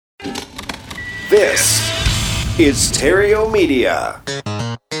This is Terrio Media.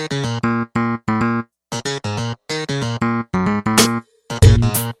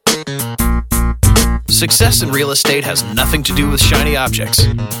 Success in real estate has nothing to do with shiny objects.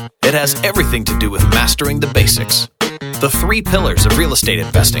 It has everything to do with mastering the basics. The 3 pillars of real estate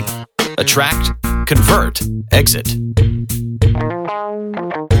investing: attract, convert, exit.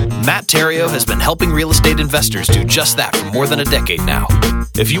 Matt Terrio has been helping real estate investors do just that for more than a decade now.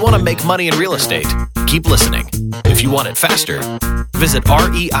 If you want to make money in real estate, keep listening. If you want it faster, visit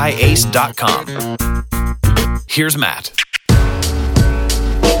reiace.com. Here's Matt.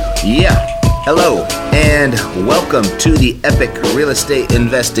 Yeah, hello, and welcome to the Epic Real Estate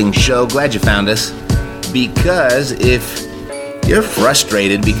Investing Show. Glad you found us, because if you're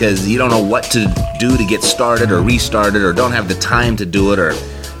frustrated because you don't know what to do to get started or restarted, or don't have the time to do it, or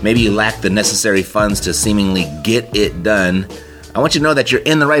maybe you lack the necessary funds to seemingly get it done, I want you to know that you're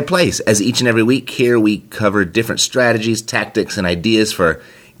in the right place. As each and every week here, we cover different strategies, tactics, and ideas for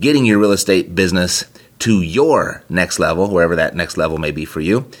getting your real estate business to your next level, wherever that next level may be for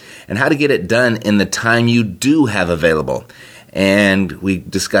you, and how to get it done in the time you do have available. And we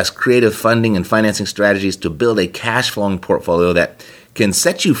discuss creative funding and financing strategies to build a cash flowing portfolio that can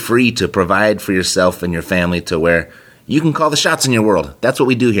set you free to provide for yourself and your family to where you can call the shots in your world. That's what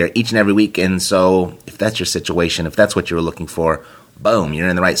we do here each and every week. And so if that's your situation, if that's what you were looking for, boom, you're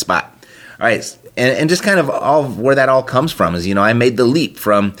in the right spot. All right. And just kind of all where that all comes from is, I made the leap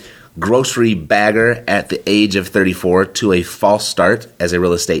from grocery bagger at the age of 34 to a false start as a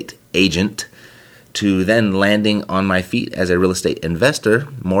real estate agent, to then landing on my feet as a real estate investor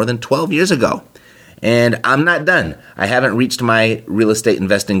more than 12 years ago. And I'm not done. I haven't reached my real estate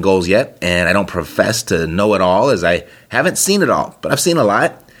investing goals yet, and I don't profess to know it all, as I haven't seen it all, but I've seen a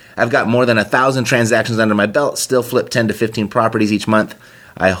lot. I've got more than 1,000 transactions under my belt, still flip 10 to 15 properties each month.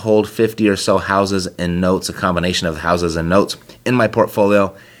 I hold 50 or so houses and notes, a combination of houses and notes in my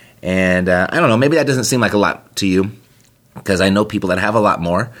portfolio. And I don't know, maybe that doesn't seem like a lot to you, because I know people that have a lot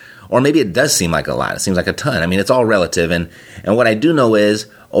more. Or maybe it does seem like a lot. It seems like a ton. I mean, it's all relative. And what I do know is,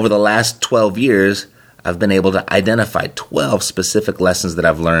 over the last 12 years, I've been able to identify 12 specific lessons that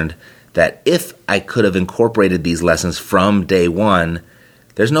I've learned that if I could have incorporated these lessons from day one,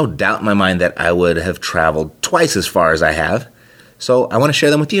 there's no doubt in my mind that I would have traveled twice as far as I have. So I want to share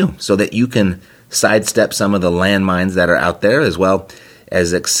them with you so that you can sidestep some of the landmines that are out there, as well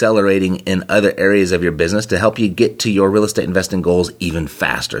as accelerating in other areas of your business to help you get to your real estate investing goals even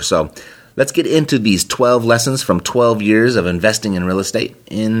faster. So let's get into these 12 lessons from 12 years of investing in real estate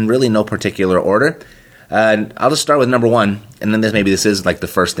in really no particular order. I'll just start with number 1, and then this is like the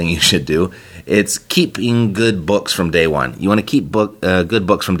first thing you should do. It's keeping good books from day one. You want to keep good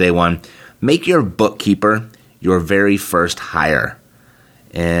books from day one. Make your bookkeeper your very first hire.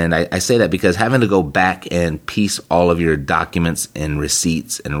 And I say that because having to go back and piece all of your documents and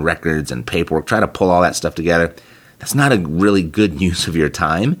receipts and records and paperwork, try to pull all that stuff together, that's not a really good use of your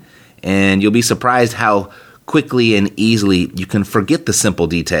time. And you'll be surprised how quickly and easily you can forget the simple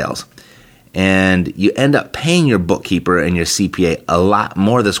details. And you end up paying your bookkeeper and your CPA a lot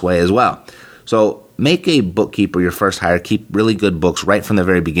more this way as well. So make a bookkeeper your first hire. Keep really good books right from the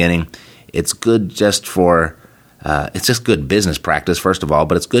very beginning. It's good just for it's just good business practice, first of all,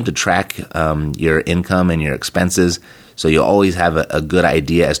 but it's good to track your income and your expenses, so you always have a good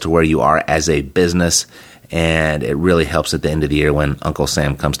idea as to where you are as a business, and it really helps at the end of the year when Uncle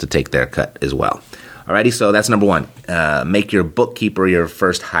Sam comes to take their cut as well. Alrighty, so that's number 1. Make your bookkeeper your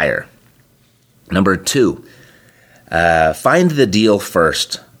first hire. Number 2, find the deal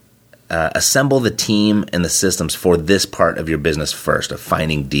first. Assemble the team and the systems for this part of your business first, of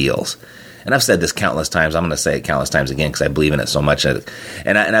finding deals. And I've said this countless times. I'm going to say it countless times again because I believe in it so much. And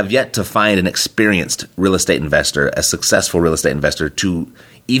I've yet to find an experienced real estate investor, a successful real estate investor, to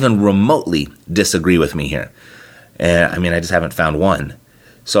even remotely disagree with me here. I just haven't found one.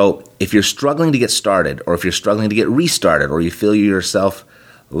 So if you're struggling to get started, or if you're struggling to get restarted, or you feel yourself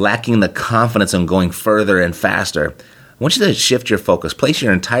lacking the confidence in going further and faster, I want you to shift your focus. Place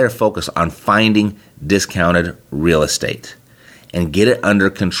your entire focus on finding discounted real estate and get it under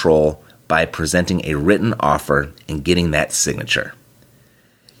control by presenting a written offer and getting that signature.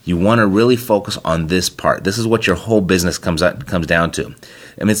 You want to really focus on this part. This is what your whole business comes down to.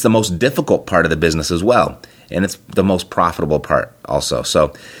 I mean, it's the most difficult part of the business as well, and it's the most profitable part also.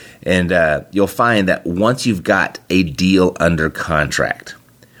 So, you'll find that once you've got a deal under contract,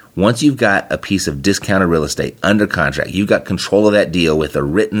 once you've got a piece of discounted real estate under contract, you've got control of that deal with a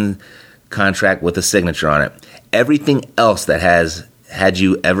written contract with a signature on it, everything else that has had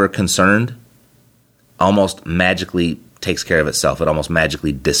you ever concerned almost magically takes care of itself. It almost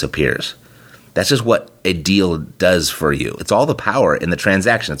magically disappears. That's just what a deal does for you. It's all the power in the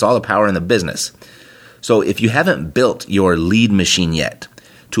transaction. It's all the power in the business. So if you haven't built your lead machine yet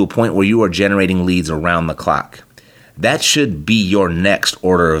to a point where you are generating leads around the clock, that should be your next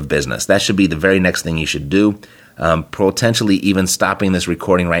order of business. That should be the very next thing you should do. Potentially even stopping this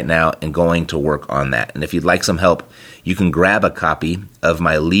recording right now and going to work on that. And if you'd like some help, you can grab a copy of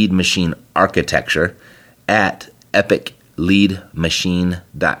my lead machine architecture at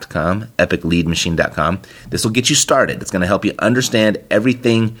epicleadmachine.com, epicleadmachine.com. This will get you started. It's going to help you understand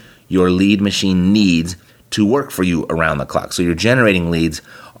everything your lead machine needs to work for you around the clock. So you're generating leads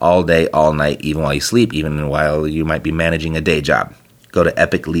all day, all night, even while you sleep, even while you might be managing a day job. Go to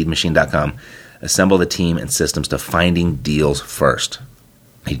epicleadmachine.com. Assemble the team and systems to finding deals first.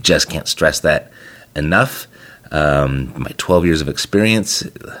 I just can't stress that enough. My 12 years of experience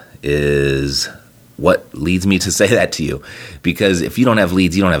is what leads me to say that to you. Because if you don't have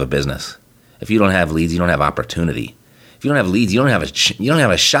leads, you don't have a business. If you don't have leads, you don't have opportunity. If you don't have leads, you don't have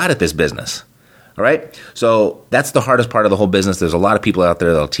a shot at this business. All right? So that's the hardest part of the whole business. There's a lot of people out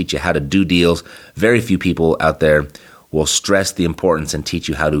there that'll teach you how to do deals. Very few people out there will stress the importance and teach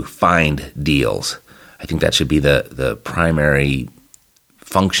you how to find deals. I think that should be the primary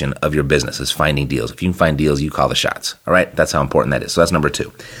function of your business, is finding deals. If you can find deals, you call the shots. All right? That's how important that is. So that's number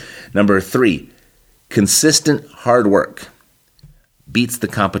 2. Number 3, consistent hard work beats the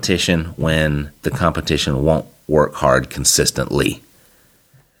competition when the competition won't work hard consistently.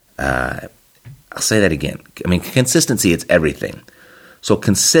 I'll say that again. I mean, consistency, it's everything. So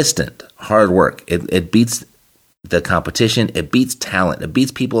consistent hard work, it beats the competition. It beats talent. It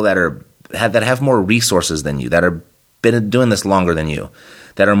beats people that have more resources than you, that are been doing this longer than you,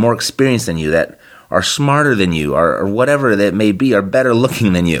 that are more experienced than you, that are smarter than you, or whatever that may be, are better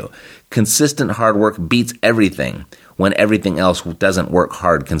looking than you. Consistent hard work beats everything when everything else doesn't work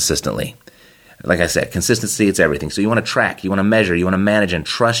hard consistently. Like I said, consistency, it's everything. So you want to track, you want to measure, you want to manage, and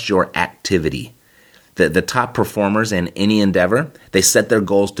trust your activity. The top performers in any endeavor, they set their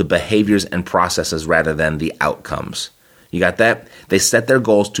goals to behaviors and processes rather than the outcomes. You got that? They set their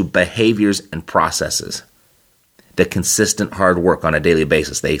goals to behaviors and processes. The consistent hard work on a daily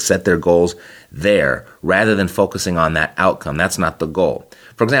basis. They set their goals there rather than focusing on that outcome. That's not the goal.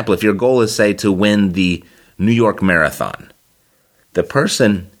 For example, if your goal is, say, to win the New York Marathon, the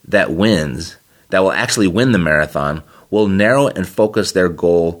person that wins, that will actually win the marathon, will narrow and focus their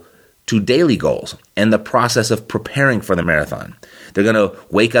goal to daily goals and the process of preparing for the marathon. They're going to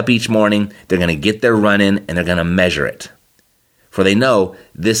wake up each morning, they're going to get their run in, and they're going to measure it. For they know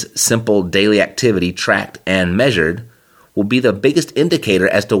this simple daily activity, tracked and measured, will be the biggest indicator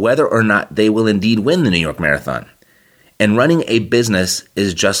as to whether or not they will indeed win the New York Marathon. And running a business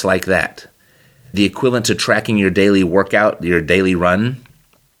is just like that. The equivalent to tracking your daily workout, your daily run,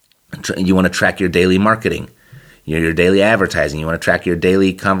 you want to track your daily marketing, your daily advertising. You want to track your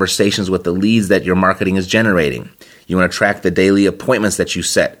daily conversations with the leads that your marketing is generating. You want to track the daily appointments that you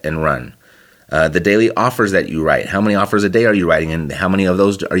set and run. The daily offers that you write. How many offers a day are you writing, and how many of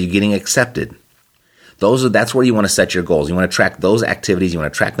those are you getting accepted? That's where you want to set your goals. You want to track those activities. You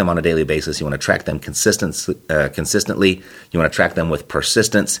want to track them on a daily basis. You want to track them consistently. You want to track them with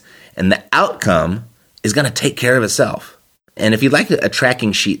persistence. And the outcome is going to take care of itself. And if you'd like a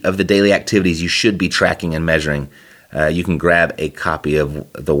tracking sheet of the daily activities you should be tracking and measuring, you can grab a copy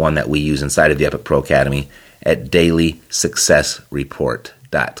of the one that we use inside of the Epic Pro Academy at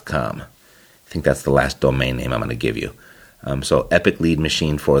dailysuccessreport.com. I think that's the last domain name I'm going to give you. So Epic Lead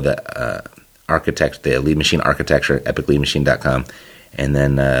Machine for the lead machine architecture, epicleadmachine.com. And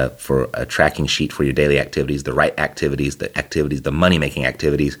then for a tracking sheet for your daily activities, the right activities, the money-making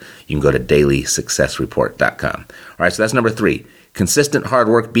activities, you can go to dailysuccessreport.com. All right, so that's number 3. Consistent hard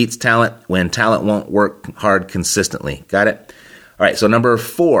work beats talent when talent won't work hard consistently. Got it? All right, so number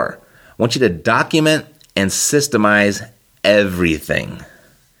 4, I want you to document and systemize everything.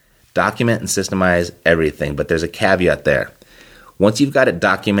 Document and systemize everything, but there's a caveat there. Once you've got it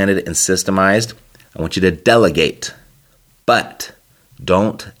documented and systemized, I want you to delegate, but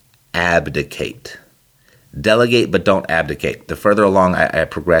don't abdicate. Delegate, but don't abdicate. The further along I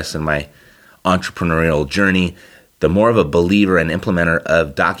progress in my entrepreneurial journey, the more of a believer and implementer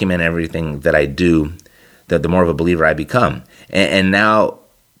of document everything that I do, the more of a believer I become. And now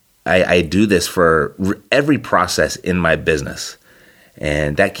I do this for every process in my business.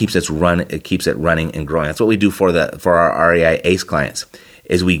 And that keeps it running and growing. That's what we do for our REI ACE clients,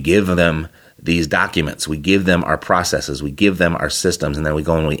 is we give them these documents, we give them our processes, we give them our systems, and then we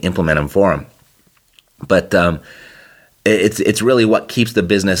go and we implement them for them. But it's really what keeps the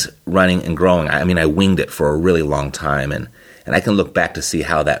business running and growing. I mean, I winged it for a really long time, and I can look back to see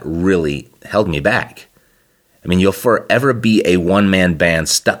how that really held me back. I mean, you'll forever be a one-man band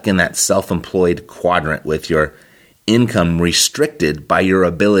stuck in that self-employed quadrant with your income restricted by your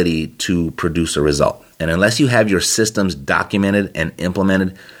ability to produce a result. And unless you have your systems documented and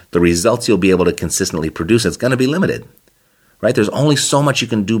implemented, the results you'll be able to consistently produce, it's going to be limited, right? There's only so much you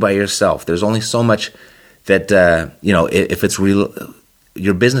can do by yourself. There's only so much that, if it's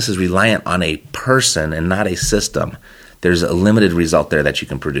your business is reliant on a person and not a system, there's a limited result there that you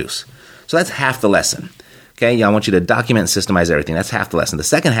can produce. So that's half the lesson. Okay, I want you to document and systemize everything. That's half the lesson. The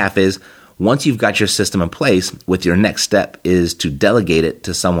second half is, once you've got your system in place, with your next step is to delegate it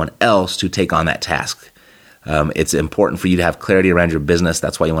to someone else to take on that task. It's important for you to have clarity around your business.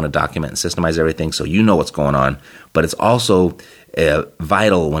 That's why you want to document and systemize everything so you know what's going on. But it's also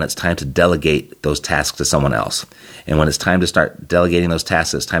vital when it's time to delegate those tasks to someone else. And when it's time to start delegating those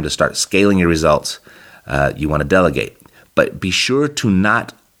tasks, it's time to start scaling your results. You want to delegate. But be sure to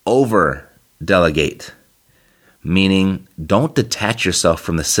not over-delegate, meaning don't detach yourself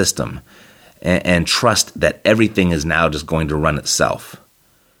from the system and trust that everything is now just going to run itself.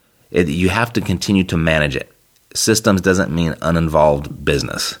 You have to continue to manage it. Systems doesn't mean uninvolved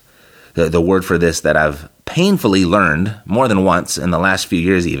business. The word for this that I've painfully learned more than once in the last few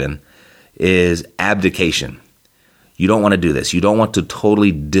years even is abdication. You don't want to do this. You don't want to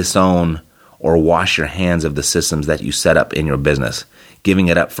totally disown or wash your hands of the systems that you set up in your business, giving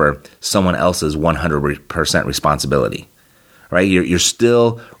it up for someone else's 100% responsibility. Right? You're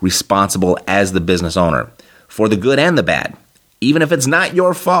still responsible as the business owner for the good and the bad. Even if it's not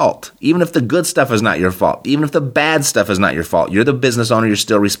your fault, even if the good stuff is not your fault, even if the bad stuff is not your fault, you're the business owner, you're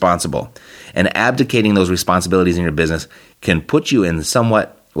still responsible. And abdicating those responsibilities in your business can put you in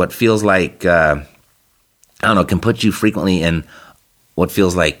somewhat what feels like, can put you frequently in what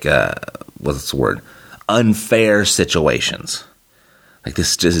feels like, what's the word? Unfair situations. Like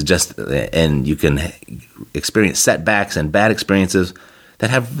this is just, and you can experience setbacks and bad experiences that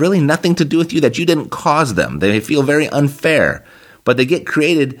have really nothing to do with you, that you didn't cause them. They feel very unfair, but they get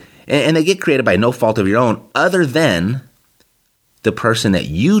created, and they get created by no fault of your own, other than the person that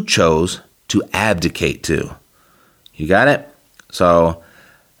you chose to abdicate to. You got it? So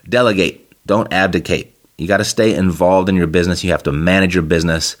delegate, don't abdicate. You got to stay involved in your business. You have to manage your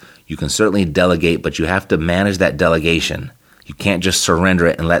business. You can certainly delegate, but you have to manage that delegation. You can't just surrender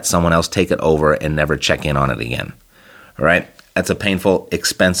it and let someone else take it over and never check in on it again. All right? That's a painful,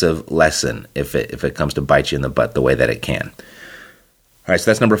 expensive lesson if it comes to bite you in the butt the way that it can. All right,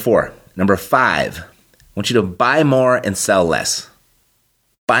 so that's number 4. Number 5, I want you to buy more and sell less.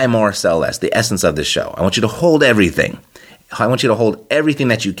 Buy more, sell less, the essence of this show. I want you to hold everything. I want you to hold everything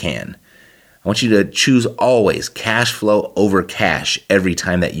that you can. I want you to choose always cash flow over cash every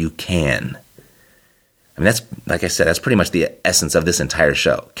time that you can. I mean, that's, like I said, that's pretty much the essence of this entire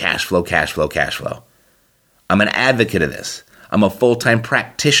show. Cash flow, cash flow, cash flow. I'm an advocate of this. I'm a full-time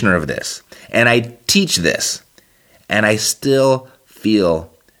practitioner of this. And I teach this. And I still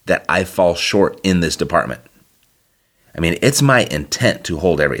feel that I fall short in this department. I mean, it's my intent to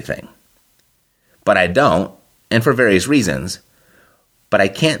hold everything. But I don't, and for various reasons. But I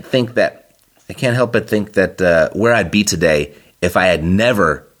can't help but think that where I'd be today if I had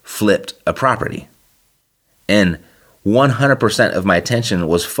never flipped a property. And 100% of my attention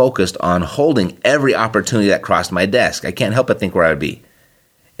was focused on holding every opportunity that crossed my desk. I can't help but think where I would be.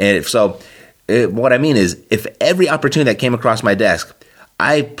 And what I mean is, if every opportunity that came across my desk,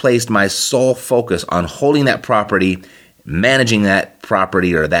 I placed my sole focus on holding that property, managing that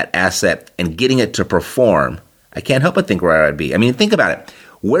property or that asset, and getting it to perform, I can't help but think where I'd be. I mean, think about it.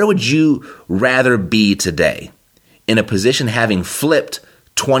 Where would you rather be today? In a position having flipped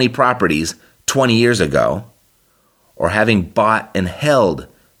 20 properties 20 years ago, or having bought and held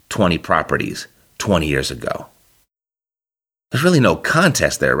 20 properties 20 years ago? There's really no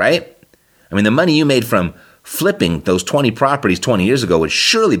contest there, right? I mean, the money you made from flipping those 20 properties 20 years ago would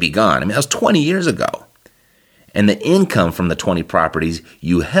surely be gone. I mean, that was 20 years ago. And the income from the 20 properties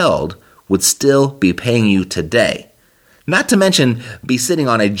you held would still be paying you today. Not to mention be sitting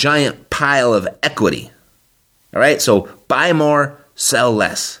on a giant pile of equity. All right, so buy more, sell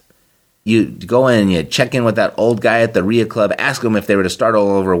less. You go in and you check in with that old guy at the RIA Club, ask them if they were to start all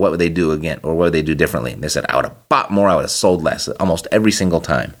over, what would they do again, or what would they do differently? And they said, I would have bought more, I would have sold less, almost every single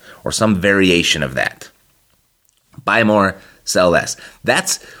time, or some variation of that. Buy more, sell less.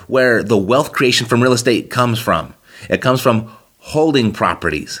 That's where the wealth creation from real estate comes from. It comes from holding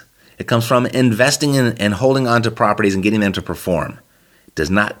properties. It comes from investing in and holding on to properties and getting them to perform. It does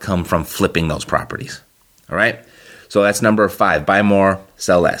not come from flipping those properties. All right? So that's number 5. Buy more,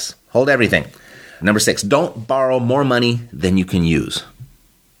 sell less. Hold everything. Number 6, don't borrow more money than you can use.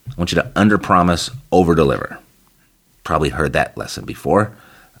 I want you to underpromise, overdeliver. Probably heard that lesson before,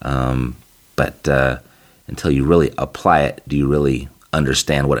 but until you really apply it, do you really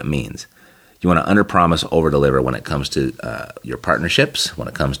understand what it means? You want to underpromise, overdeliver when it comes to your partnerships, when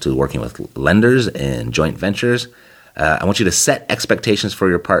it comes to working with lenders and joint ventures. I want you to set expectations for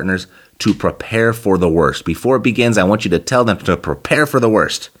your partners to prepare for the worst. Before it begins, I want you to tell them to prepare for the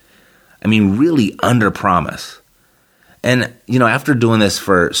worst. I mean, really underpromise. And, after doing this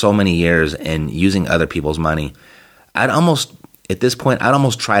for so many years and using other people's money, at this point, I'd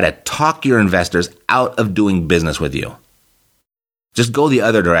almost try to talk your investors out of doing business with you. Just go the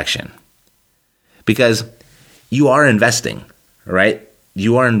other direction. Because you are investing, right?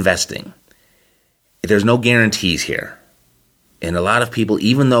 You are investing. There's no guarantees here. And a lot of people,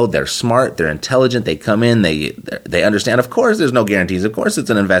 even though they're smart, they're intelligent, they come in, they understand, of course there's no guarantees. Of course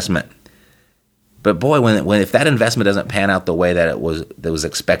it's an investment. But boy, if that investment doesn't pan out the way that it was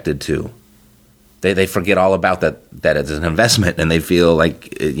expected to, they forget all about that it's an investment, and they feel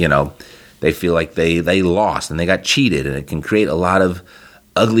like they lost and they got cheated, and it can create a lot of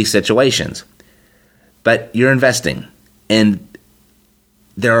ugly situations. But you're investing, and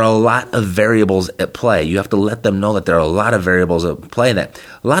there are a lot of variables at play. You have to let them know that there are a lot of variables at play, a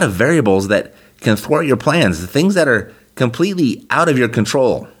lot of variables that can thwart your plans, the things that are completely out of your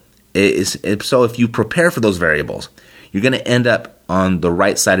control. So if you prepare for those variables, you're going to end up on the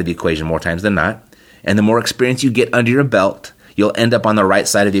right side of the equation more times than not. And the more experience you get under your belt, you'll end up on the right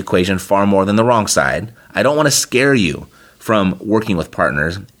side of the equation far more than the wrong side. I don't want to scare you from working with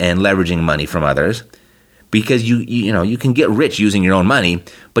partners and leveraging money from others, because you can get rich using your own money,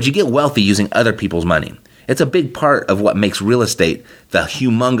 but you get wealthy using other people's money. It's a big part of what makes real estate the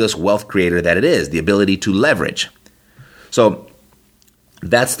humongous wealth creator that it is, the ability to leverage. So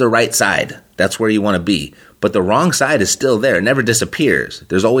that's the right side. That's where you want to be. But the wrong side is still there. It never disappears.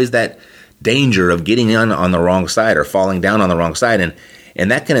 There's always that danger of getting on the wrong side or falling down on the wrong side.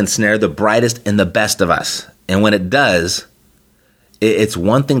 And that can ensnare the brightest and the best of us. And when it does, it's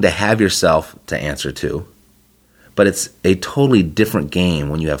one thing to have yourself to answer to, but it's a totally different game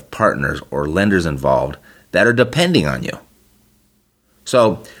when you have partners or lenders involved that are depending on you.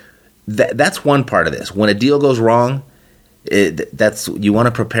 So that's one part of this. When a deal goes wrong, you want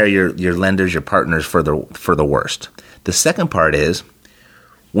to prepare your lenders, your partners for the worst. The second part is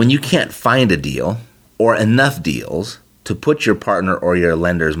when you can't find a deal or enough deals to put your partner or your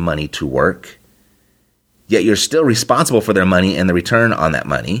lender's money to work, yet you're still responsible for their money and the return on that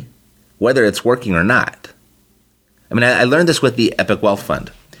money, whether it's working or not. I mean, I learned this with the Epic Wealth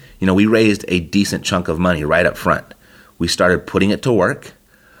Fund. We raised a decent chunk of money right up front. We started putting it to work,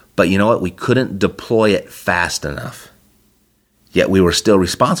 but you know what? We couldn't deploy it fast enough. Yet we were still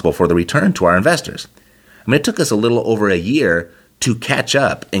responsible for the return to our investors. I mean, it took us a little over a year to catch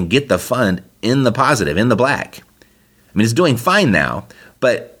up and get the fund in the positive, in the black. I mean, it's doing fine now,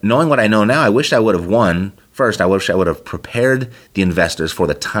 but knowing what I know now, I wish I would have won. First, I wish I would have prepared the investors for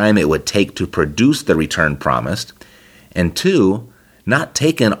the time it would take to produce the return promised. And 2, not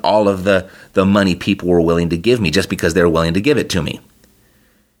taken all of the money people were willing to give me just because they're willing to give it to me.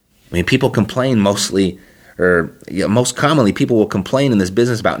 I mean, people complain most commonly, people will complain in this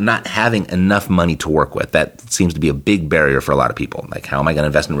business about not having enough money to work with. That seems to be a big barrier for a lot of people. Like, how am I going to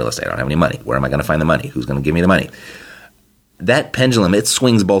invest in real estate? I don't have any money. Where am I going to find the money? Who's going to give me the money? That pendulum, it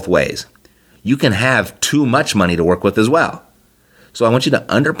swings both ways. You can have too much money to work with as well. So I want you to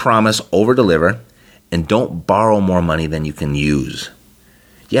underpromise, overdeliver, and don't borrow more money than you can use.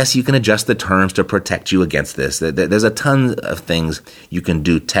 Yes, you can adjust the terms to protect you against this. There's a ton of things you can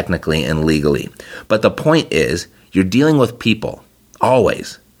do technically and legally. But the point is, you're dealing with people,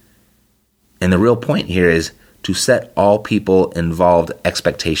 always. And the real point here is to set all people involved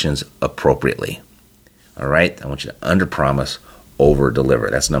expectations appropriately. All right? I want you to underpromise,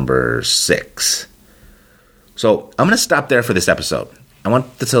 overdeliver. That's number 6. So I'm going to stop there for this episode. I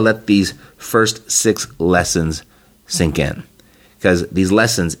want to let these first 6 lessons sink in. Because these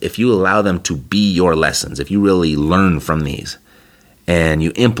lessons, if you allow them to be your lessons, if you really learn from these and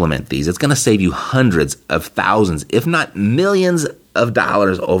you implement these, it's going to save you hundreds of thousands, if not millions of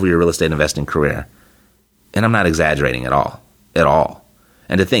dollars over your real estate investing career. And I'm not exaggerating at all.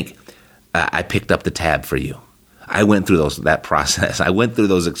 And to think, I picked up the tab for you. I went through that process. I went through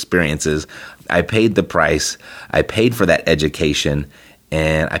those experiences. I paid the price. I paid for that education,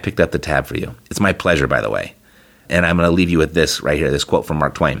 and I picked up the tab for you. It's my pleasure, by the way. And I'm going to leave you with this right here, this quote from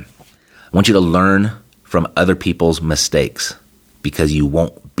Mark Twain. I want you to learn from other people's mistakes. because you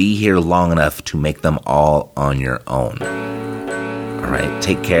won't be here long enough to make them all on your own. All right,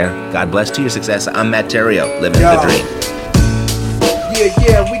 take care. God bless to your success. I'm Matt Theriault, living the dream.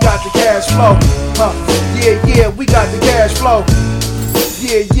 Yeah, we got the cash flow. Yeah, we got the cash flow.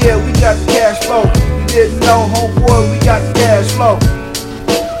 Yeah, we got the cash flow. You didn't know, homeboy, we got the cash flow.